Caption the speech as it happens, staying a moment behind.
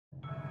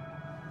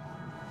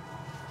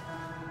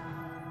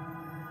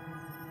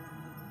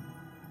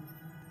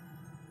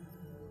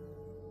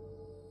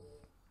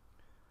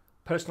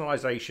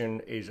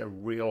Personalization is a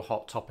real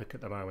hot topic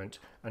at the moment,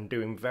 and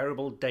doing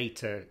variable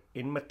data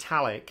in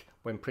metallic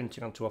when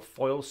printing onto a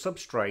foil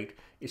substrate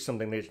is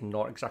something that's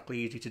not exactly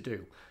easy to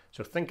do.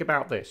 So think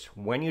about this.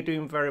 When you're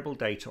doing variable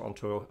data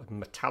onto a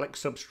metallic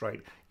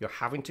substrate, you're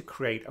having to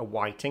create a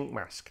white ink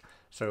mask.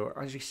 So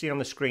as you see on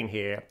the screen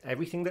here,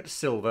 everything that's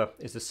silver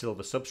is the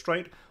silver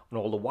substrate, and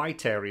all the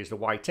white area is the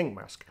white ink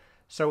mask.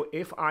 So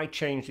if I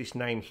change this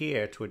name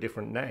here to a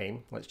different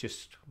name, let's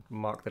just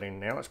mark that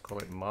in now, let's call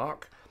it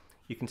Mark.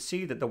 You can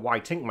see that the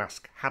white ink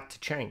mask had to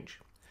change.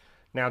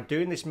 Now,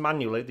 doing this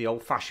manually, the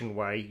old-fashioned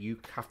way, you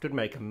have to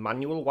make a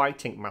manual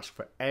white ink mask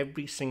for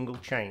every single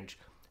change.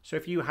 So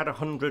if you had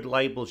 100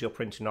 labels you're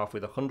printing off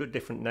with 100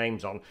 different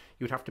names on,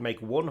 you'd have to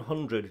make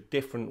 100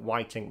 different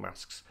white ink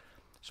masks.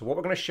 So what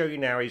we're going to show you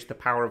now is the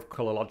power of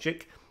color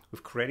logic.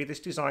 We've created this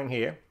design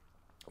here.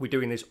 We're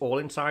doing this all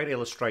inside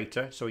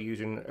Illustrator, so we're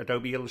using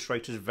Adobe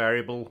Illustrator's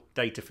variable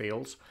data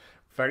fields.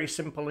 Very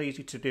simple,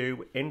 easy to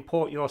do.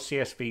 Import your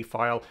CSV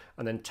file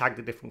and then tag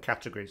the different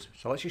categories.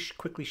 So let's just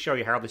quickly show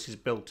you how this is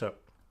built up.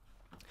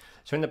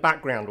 So in the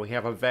background we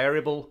have a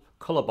variable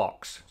color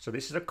box. So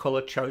this is a color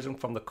chosen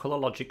from the color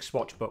logic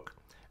swatch book,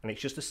 and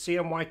it's just a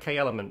CMYK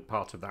element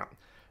part of that.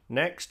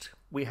 Next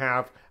we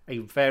have a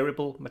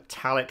variable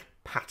metallic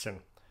pattern.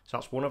 So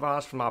that's one of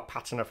ours from our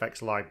pattern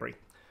effects library.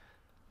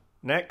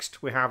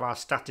 Next we have our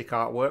static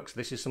artwork. So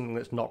this is something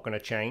that's not going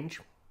to change.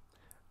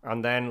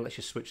 And then let's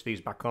just switch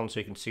these back on so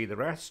you can see the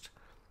rest.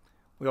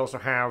 We also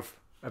have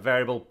a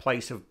variable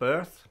place of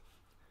birth.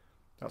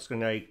 That's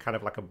going to be kind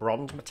of like a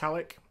bronze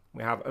metallic.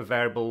 We have a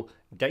variable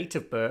date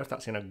of birth.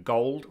 That's in a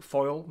gold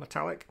foil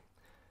metallic.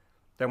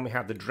 Then we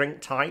have the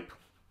drink type.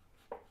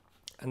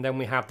 And then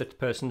we have the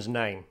person's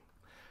name.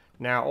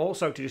 Now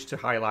also just to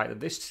highlight that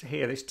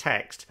this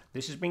text,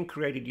 this has been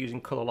created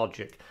using color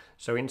logic.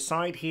 So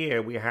inside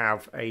here we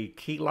have a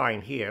key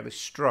line here. This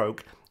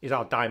stroke is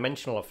our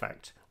dimensional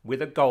effect,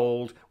 with a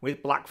gold,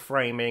 with black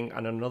framing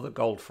and another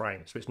gold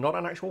frame. So it's not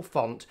an actual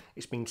font,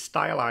 it's been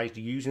stylized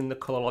using the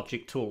color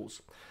logic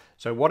tools.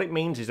 So what it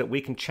means is that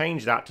we can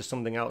change that to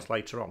something else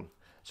later on.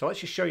 So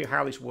let's just show you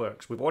how this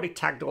works. We've already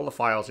tagged all the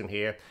files in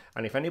here,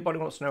 and if anybody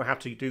wants to know how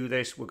to do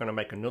this, we're going to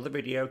make another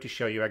video to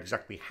show you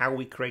exactly how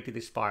we created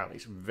this file.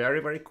 It's very,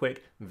 very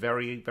quick,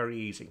 very, very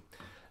easy.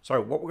 So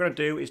what we're going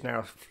to do is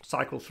now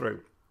cycle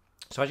through.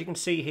 So as you can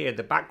see here,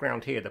 the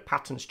background here, the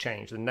pattern's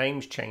changed, the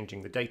name's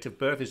changing, the date of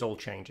birth is all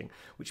changing,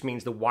 which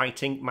means the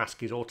white ink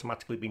mask is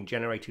automatically being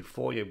generated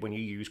for you when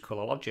you use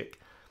color logic.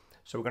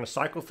 So we're going to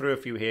cycle through a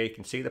few here. You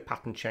can see the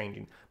pattern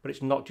changing, but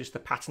it's not just the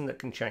pattern that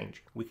can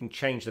change. We can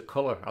change the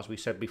color, as we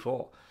said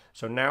before.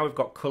 So now we've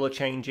got color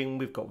changing,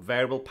 we've got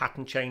variable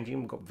pattern changing,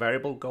 we've got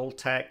variable gold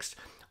text,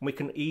 and we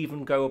can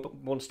even go up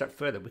one step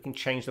further. We can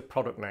change the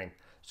product name.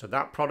 So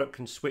that product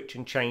can switch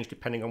and change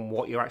depending on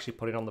what you're actually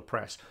putting on the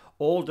press.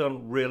 All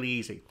done really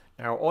easy.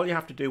 Now all you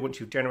have to do once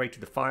you've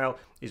generated the file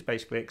is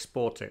basically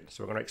export it.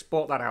 So we're going to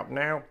export that out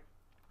now.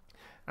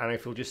 And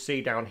if you'll just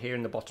see down here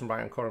in the bottom right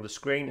hand corner of the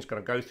screen, it's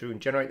going to go through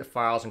and generate the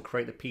files and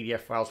create the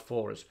PDF files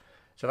for us.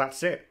 So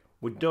that's it.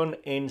 We're done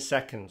in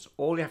seconds.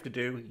 All you have to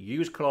do,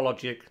 use color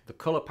logic, the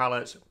color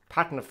palettes,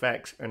 pattern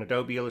effects, and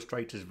Adobe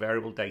Illustrator's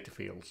variable data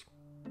fields.